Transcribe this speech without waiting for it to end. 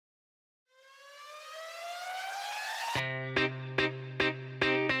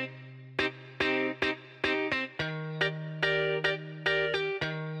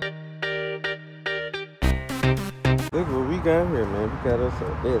got here, man? We got us a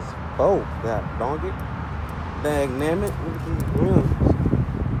S4. God dog it. Dagnammit. Look at these rims.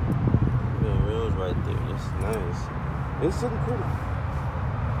 Yeah, rims right there. That's nice. It's sitting pretty.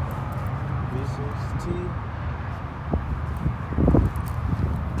 V6T.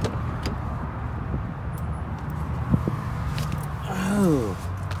 Oh.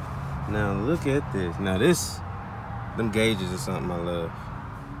 Now look at this. Now them gauges are something I love.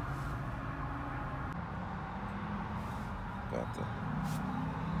 Got the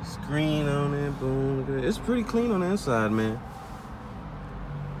screen on it, boom. Look at it. It's pretty clean on the inside, man.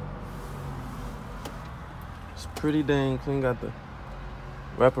 It's pretty dang clean. Got the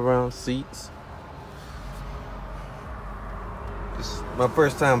wraparound seats. This is my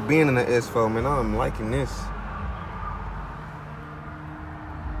first time being in the S4, man. I'm liking this.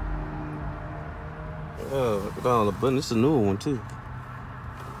 Oh, look at all the buttons. It's a newer one too.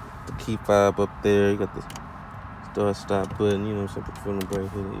 The key fob up there. You got the start stop button. You know, something for the brake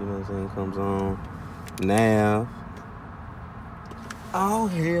hit it. You know what I'm saying? Comes on. Nav. Oh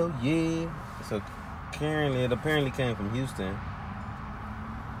hell yeah! So currently, it apparently came from Houston.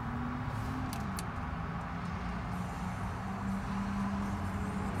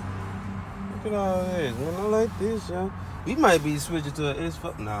 Look at all this, man. I like this, y'all. We might be switching to an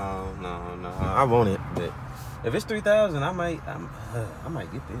S4. No. I want it, but if it's 3,000, I might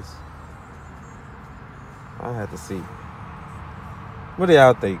get this. I have to see. What do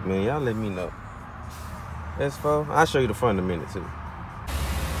y'all think, man? Y'all let me know. S4. I'll show you the front in a minute too.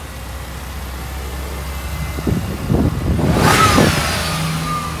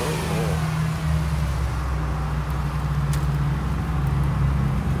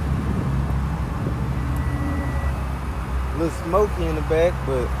 Little smoky in the back,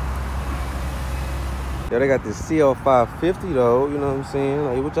 but yeah, they got this CL550 though. You know what I'm saying?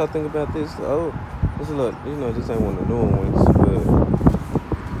 Like, what y'all think about this? Oh, this is look. You know, this ain't one of the newer ones, but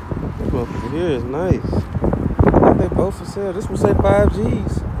this motherfucker here is nice. I think they both for sale. This one say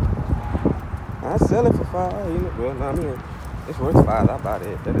 5Gs. I sell it for 5. You know, well, no, I mean, it's worth 5. I buy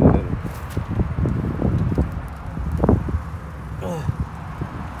that. That ain't nothing.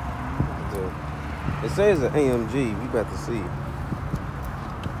 It says an AMG. We about to see.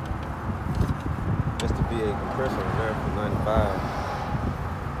 That's the V8 compressor there for 95.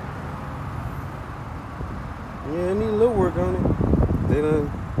 Yeah, it need a little work on it. They done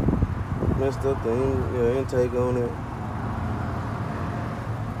messed up the intake on it.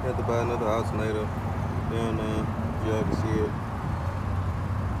 Had to buy another alternator down there. Y'all can see it.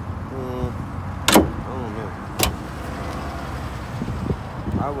 I don't know.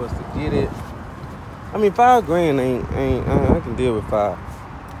 I was to get it. I mean, $5,000 ain't I can deal with 5.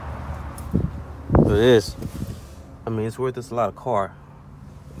 For this, I mean, it's worth us a lot of car,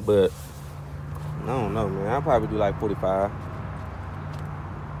 but I don't know, man. I'll probably do like 45.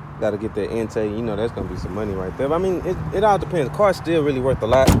 Got to get that intake. You know, that's gonna be some money right there. But I mean, it all depends. The car's still really worth a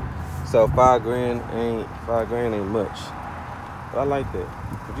lot, so $5,000 ain't much. But I like that.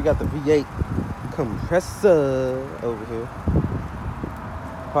 But you got the V8 compressor over here,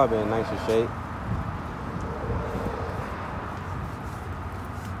 probably in nicer shape.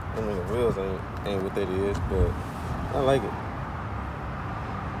 I mean, the wheels ain't what that is, but I like it.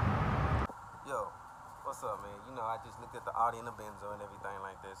 Yo, what's up, man? You know, I just looked at the Audi and the Benzo and everything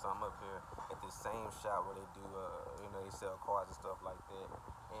like that, so I'm up here at this same shop where they do, you know, they sell cars and stuff like that.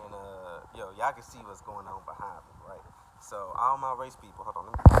 And, yo, y'all can see what's going on behind me, right? So, all my race people, hold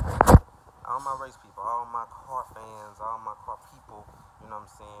on, all my race people, all my car fans, all my car people, you know what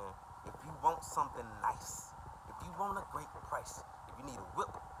I'm saying? If you want something nice, if you want a great price, if you need a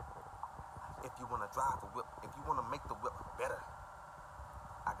whip, if you want to drive the whip, if you want to make the whip better,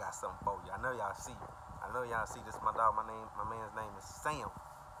 I got something for you. I know y'all see. This is my dog. My man's name is Sam.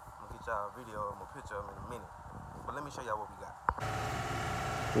 I'm gonna get y'all a video of my picture of him in a minute. But let me show y'all what we got.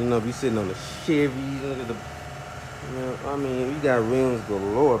 You know, we sitting on the Chevy. Look at the. You know, I mean, we got rims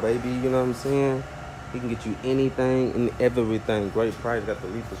galore, baby. You know what I'm saying? He can get you anything and everything. Great price. Got the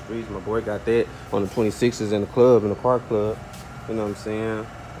Lethal Streets. My boy got that on the 26s in the club, in the car club. You know what I'm saying?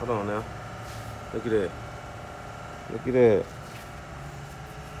 Hold on now. Look at that. Look at that.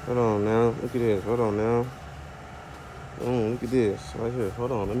 Hold on now. Look at this. Hold on now. Look at this. Right here.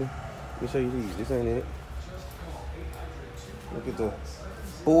 Hold on. Let me show you these. This ain't it. Look at the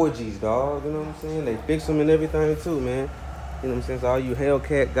 4Gs, dog. You know what I'm saying? They fix them and everything too, man. You know what I'm saying? So all you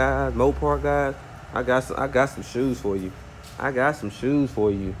Hellcat guys, Mopar guys, I got some shoes for you.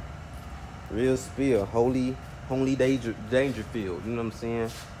 Real spill. Holy Dangerfield. You know what I'm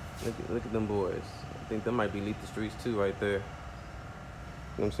saying? Look at them boys. I think that might be Lethal Streets too right there.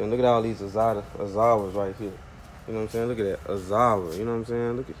 You know what I'm saying? Look at all these Azawas right here. You know what I'm saying? Look at that. Azara. You know what I'm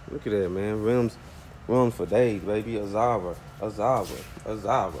saying? Look at that, man. Rims for days, baby. Azara. This is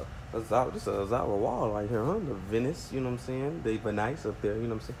a Azara wall right here, huh? The Venice, you know what I'm saying? They be nice up there, you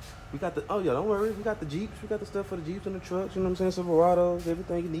know what I'm saying? We got the, oh yeah, don't worry. We got the Jeeps. We got the stuff for the Jeeps and the trucks, you know what I'm saying? Silverados,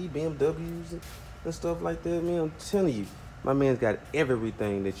 everything you need, BMWs and stuff like that, man. I'm telling you, my man's got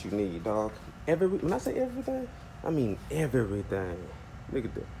everything that you need, dog. When I say everything, I mean everything. Look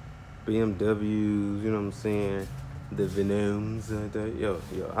at that. BMWs, you know what I'm saying? The Venoms, yo,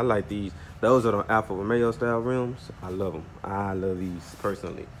 I like these. Those are the Alfa Romeo style rims. I love them. I love these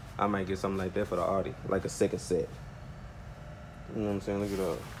personally. I might get something like that for the Audi, like a second set. You know what I'm saying? Look at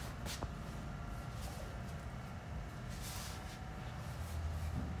that.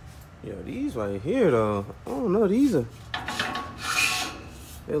 Yo, these right here though, I don't know, they're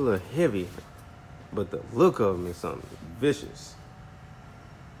a little heavy, but the look of them is something vicious.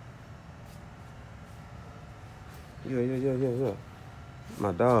 Yeah.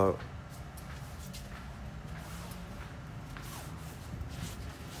 My dog.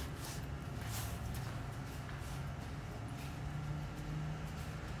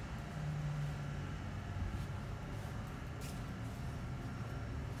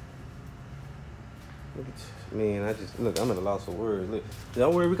 Man, look, I'm at a loss for words. Look,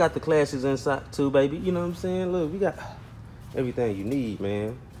 don't worry, we got the classes inside too, baby. You know what I'm saying? Look, we got everything you need,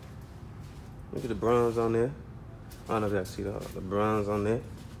 man. Look at the bronze on there. I don't know if y'all see the bronze on there.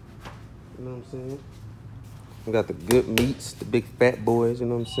 You know what I'm saying? We got the good meats, the big fat boys, you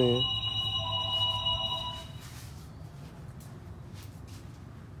know what I'm saying?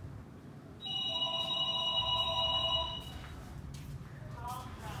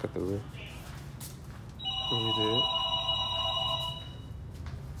 Got the real.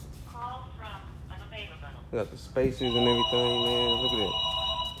 We got the spacers and everything, man. Look at that.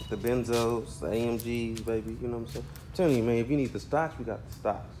 The Benzos, the AMGs, baby. You know what I'm saying? I'm telling you, man. If you need the stocks, we got the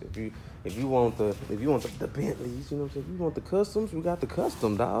stocks. If you want the Bentleys, you know what I'm saying? If you want the customs, we got the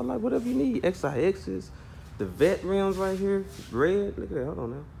custom, dog. Like whatever you need. XIXs, the vet rims right here, red. Look at that. Hold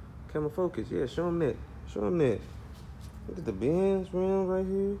on now. Camera focus. Yeah, show them that. Show them that. Look at the Benz rim right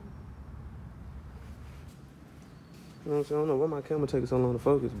here. You know what I'm saying? I don't know why my camera takes so long to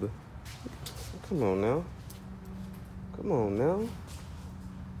focus, but come on now. Come on now.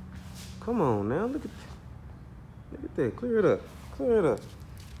 Come on now. Look at that. Clear it up. Clear it up.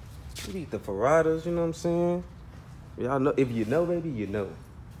 You need the Ferradas, you know what I'm saying? Y'all know, if you know, baby, you know.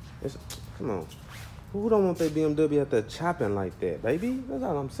 Come on. Who don't want their BMW out there chopping like that, baby? That's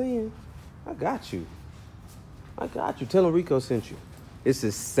all I'm saying. I got you. Tell them Rico sent you. This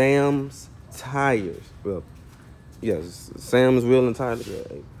is Sam's Tires, bro. Yes, Sam's Wheel and Tires. Look at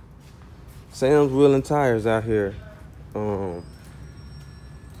that. Sam's Wheel and Tires out here.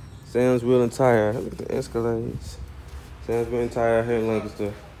 Sam's Wheel and Tire. Look at the Escalades. Sam's Wheel and Tire out here in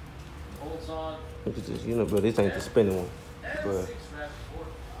Lancaster. Look at this, you know, but this ain't the spinning one. But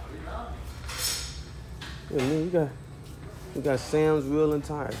yeah, man, you got Sam's Wheel and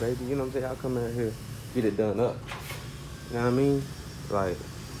Tire, baby. You know what I'm saying? I'll come out here, get it done up. You know what I mean? Like,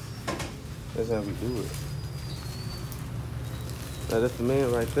 that's how we do it. Now, that's the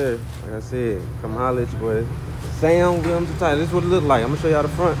man right there. Like I said, come holler at you, boy. Sam Williams and Tire. This is what it look like. I'm gonna show y'all the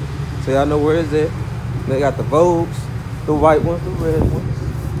front, so y'all know where it's at. They got the Vogues, the white ones, the red ones.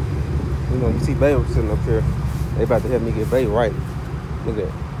 You know, you see Babe sitting up here. They about to help me get Babe right. Look at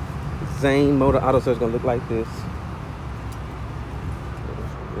that. Zane Motor Auto Search gonna look like this.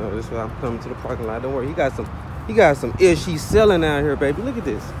 You know, this is why I'm coming to the parking lot. Don't worry, he got some ish he's selling out here, baby. Look at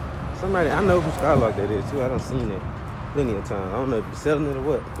this. Somebody, I know who Skylark that is too. I done seen it plenty of times. I don't know if you're selling it or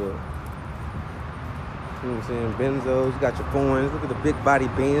what, but you know what I'm saying? Benzos, you got your foreigns. Look at the big body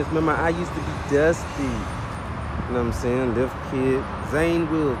Benz. Remember, I used to be dusty. You know what I'm saying? Lift kid. Zane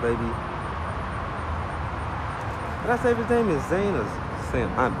wheels, baby. Did I say his name is Zane or Sam?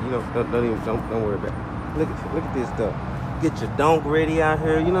 You know, don't worry about it. Look at this stuff. Get your donk ready out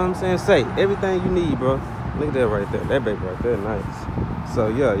here. You know what I'm saying? Say everything you need, bro. Look at that right there. That baby right there, nice. So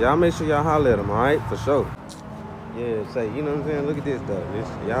yeah, y'all make sure y'all holler at him, all right? For sure. Yeah, say, you know what I'm saying? Look at this though.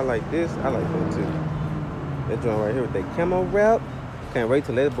 Y'all like this? I like that too. That joint right here with that camo wrap. Can't wait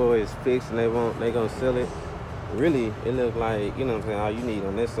till that boy is fixed and they gonna sell it. Really, it looks like, you know what I'm saying, all you need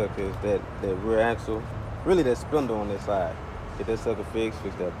on that sucker is that rear axle. Really that spindle on that side. Get that sucker fixed,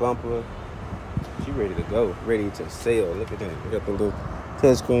 fix that bumper. She ready to go, ready to sell. Look at that. We got the little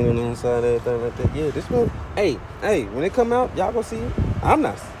touch screen on the inside, everything like that. Yeah, this one, hey, when it come out, y'all gonna see it. I'm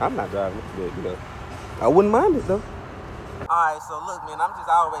not driving it, but you know, I wouldn't mind it though. Alright, so look, man, I'm just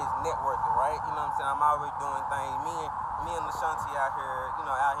always networking, right? You know what I'm saying? I'm always doing things. Me and Lashanti out here, you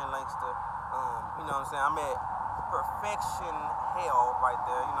know, out here in Lancaster. You know what I'm saying? I'm at perfection hell right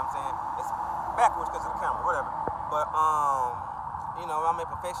there. You know what I'm saying? It's backwards because of the camera, whatever. But you know, I'm in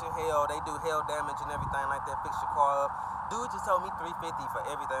perfection hell. They do hail damage and everything like that. Fix your car up. Dude just told me $350 for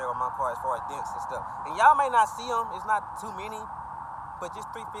everything on my car as far as dents and stuff. And y'all may not see them. It's not too many, but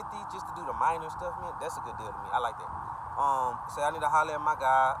just $350 just to do the minor stuff, man. That's a good deal to me. I like that. So I need to holler at my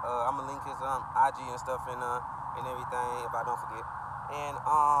guy. I'm gonna link his IG and stuff and everything if I don't forget. And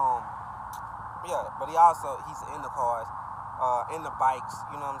yeah, but he's in the cars, in the bikes.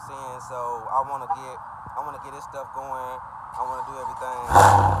 You know what I'm saying? So I wanna get his stuff going. I wanna do everything.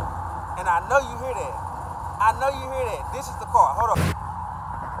 And I know you hear that. I know you hear that. This is the car. Hold on.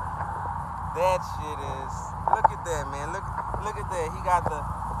 That shit is. Look at that, man. Look at that. He got the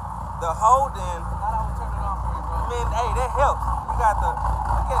Holden. I thought I would turn it off for you, bro. Man, hey, that helps. You got the.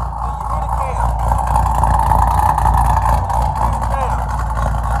 Look at. Do you hear the cam? You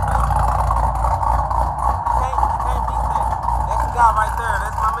can't beat that. That's the guy right there.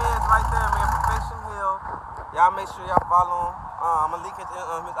 That's my man's right there, man. Perfection Hill. Y'all make sure y'all follow him. I'm gonna link his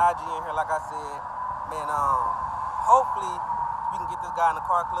IG in here, like I said. Man, hopefully we can get this guy in the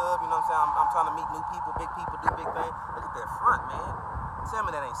car club. You know what I'm saying? I'm trying to meet new people, big people, do big things. Look at that front, man. Tell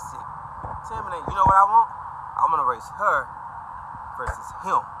me that ain't sick. Tell me that. You know what I want? I want to race her versus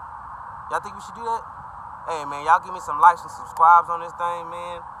him. Y'all think we should do that? Hey, man, y'all give me some likes and subscribes on this thing,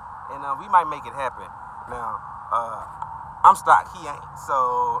 man. And we might make it happen. Now, I'm stocked. He ain't.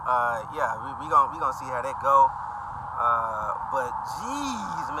 So, yeah, we gonna see how that go. But,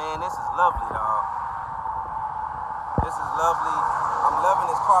 jeez, man, this is lovely, dog. This is lovely. I'm loving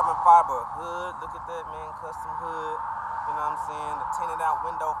this carbon fiber hood. Look at that, man. Custom hood. You know what I'm saying? The tinted out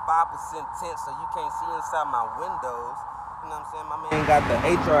window, 5% tint, so you can't see inside my windows. You know what I'm saying? My man got the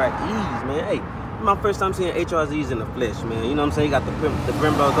HREs, man. Hey, my first time seeing HREs in the flesh, man. You know what I'm saying? You got the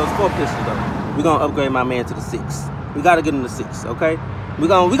Brembos, those 4 pistols, though. We're going to upgrade my man to the 6. We got to get him to 6, okay? We're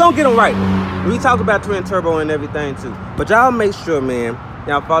gonna get him right. We talk about twin turbo and everything, too. But y'all make sure, man,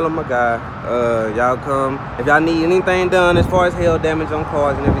 y'all follow my guy. Y'all come. If y'all need anything done as far as hail damage on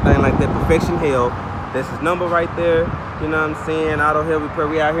cars and everything like that, Perfection Hail. That's his number right there. You know what I'm saying? Auto Hail Repair.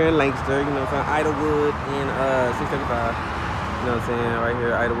 We out here in Lancaster. You know what I'm saying? Idlewood in 635. You know what I'm saying? Right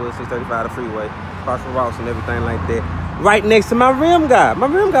here, Idlewood 635, the freeway. Across from Ross and everything like that. Right next to my rim guy. My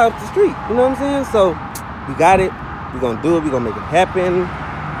rim guy up the street. You know what I'm saying? So we got it. We're gonna do it. We're gonna make it happen.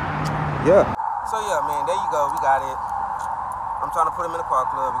 Yeah. So yeah, man. There you go. We got it. I'm trying to put him in the car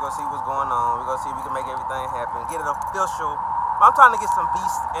club. We're going to see what's going on. We're going to see if we can make everything happen. Get it official. I'm trying to get some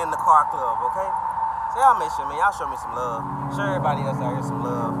beasts in the car club, okay? So y'all make sure, man. Y'all show me some love. Show everybody else out here some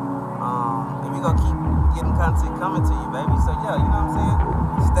love. And we're going to keep getting content coming to you, baby. So yeah, you know what I'm saying?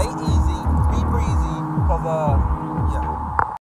 Stay easy. Be breezy. Because